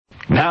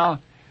Now,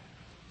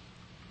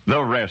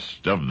 the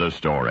rest of the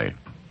story.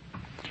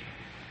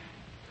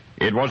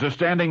 It was a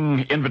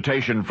standing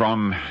invitation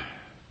from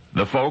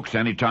the folks,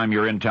 anytime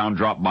you're in town,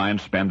 drop by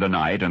and spend the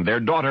night, and their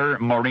daughter,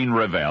 Maureen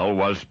Revell,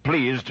 was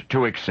pleased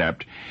to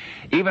accept,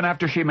 even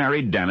after she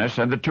married Dennis,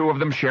 and the two of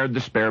them shared the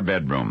spare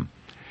bedroom.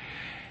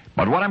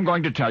 But what I'm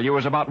going to tell you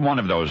is about one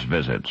of those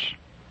visits,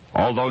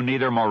 although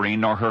neither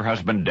Maureen nor her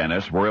husband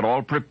Dennis were at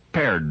all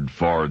prepared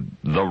for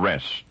the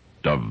rest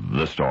of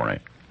the story.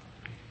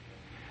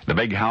 The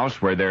big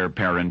house where their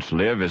parents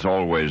live is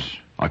always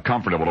a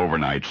comfortable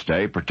overnight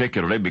stay,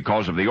 particularly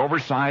because of the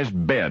oversized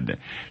bed,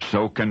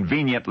 so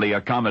conveniently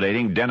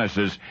accommodating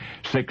Dennis's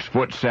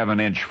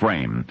 6'7"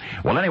 frame.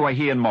 Well, anyway,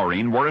 he and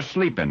Maureen were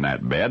asleep in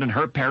that bed, and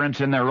her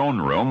parents in their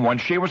own room, when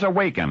she was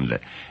awakened,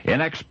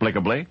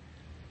 inexplicably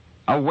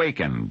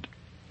awakened.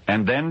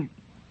 And then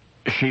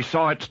she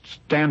saw it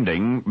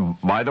standing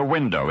by the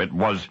window. It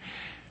was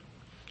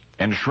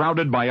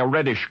enshrouded by a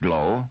reddish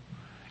glow.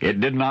 It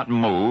did not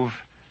move,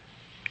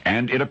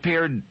 and it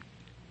appeared,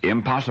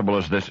 impossible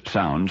as this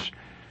sounds,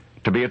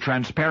 to be a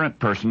transparent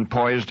person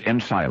poised in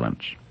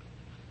silence.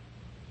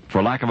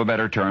 For lack of a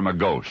better term, a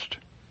ghost.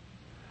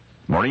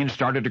 Maureen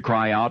started to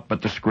cry out,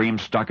 but the scream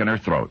stuck in her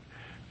throat.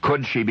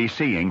 Could she be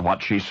seeing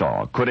what she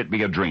saw? Could it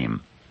be a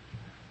dream?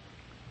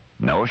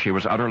 No, she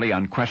was utterly,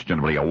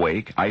 unquestionably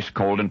awake,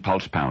 ice-cold and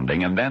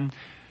pulse-pounding, and then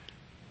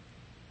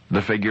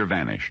the figure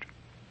vanished.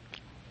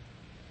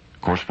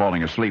 Of course,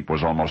 falling asleep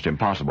was almost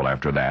impossible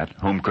after that.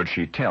 Whom could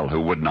she tell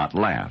who would not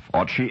laugh?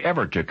 Ought she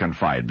ever to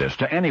confide this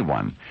to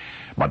anyone?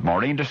 But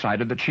Maureen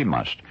decided that she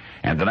must,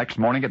 and the next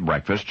morning at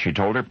breakfast she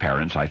told her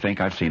parents, "I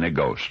think I've seen a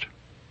ghost."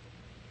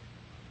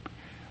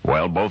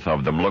 Well, both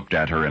of them looked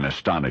at her in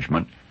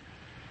astonishment,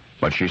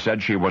 but she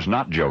said she was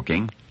not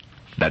joking,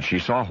 that she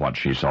saw what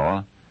she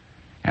saw,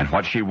 and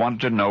what she wanted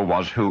to know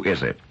was, who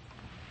is it?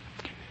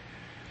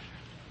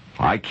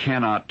 I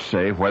cannot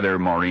say whether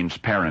Maureen's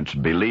parents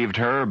believed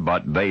her,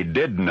 but they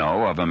did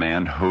know of a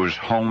man whose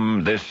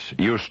home this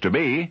used to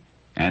be,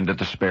 and that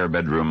the spare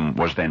bedroom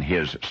was then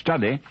his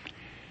study.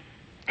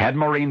 Had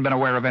Maureen been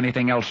aware of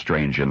anything else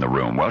strange in the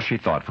room? Well, she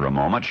thought for a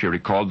moment. She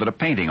recalled that a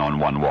painting on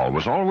one wall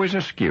was always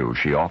askew.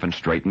 She often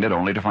straightened it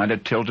only to find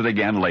it tilted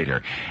again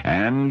later.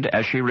 And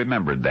as she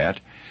remembered that,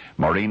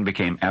 Maureen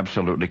became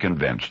absolutely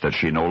convinced that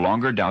she no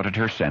longer doubted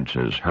her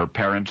senses. Her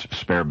parents'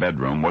 spare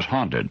bedroom was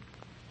haunted.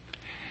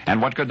 And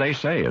what could they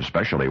say,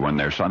 especially when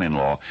their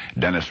son-in-law,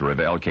 Dennis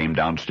Revell, came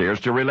downstairs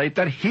to relate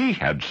that he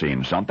had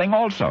seen something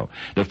also.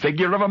 The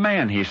figure of a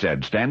man, he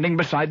said, standing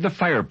beside the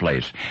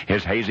fireplace,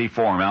 his hazy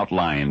form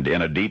outlined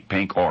in a deep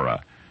pink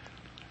aura.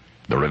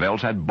 The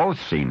Revells had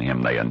both seen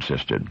him, they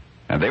insisted.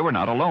 And they were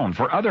not alone,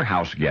 for other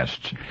house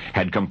guests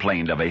had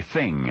complained of a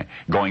thing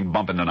going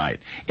bump in the night.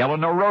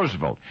 Eleanor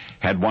Roosevelt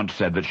had once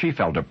said that she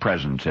felt a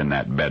presence in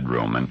that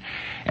bedroom,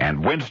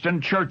 and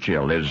Winston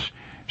Churchill is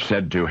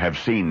said to have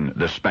seen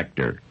the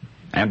specter.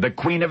 And the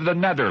Queen of the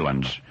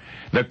Netherlands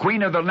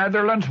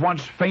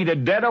once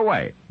fainted dead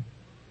away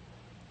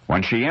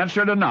when she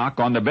answered a knock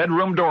on the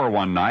bedroom door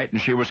one night,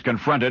 and she was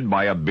confronted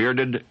by a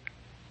bearded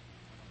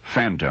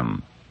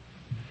phantom.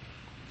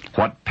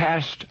 What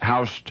past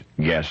house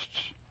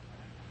guests,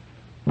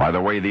 by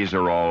the way, these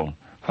are all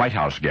White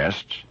House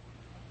guests,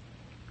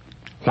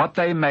 what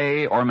they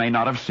may or may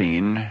not have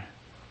seen,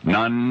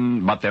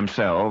 none but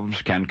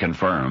themselves can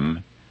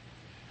confirm.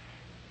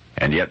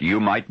 And yet you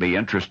might be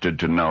interested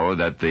to know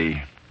that the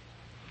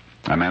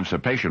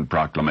Emancipation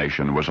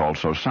Proclamation was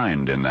also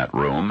signed in that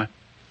room.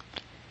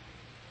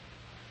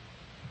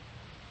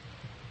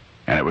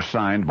 And it was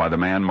signed by the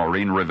man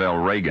Maureen Revell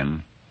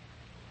Reagan.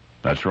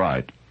 That's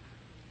right.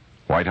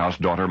 White House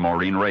daughter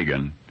Maureen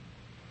Reagan.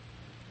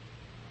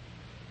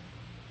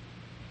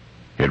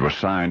 It was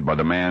signed by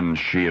the man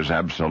she is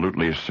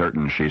absolutely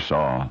certain she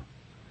saw,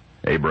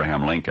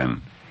 Abraham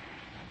Lincoln.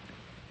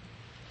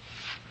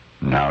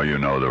 Now you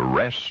know the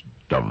rest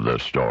of the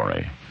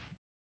story.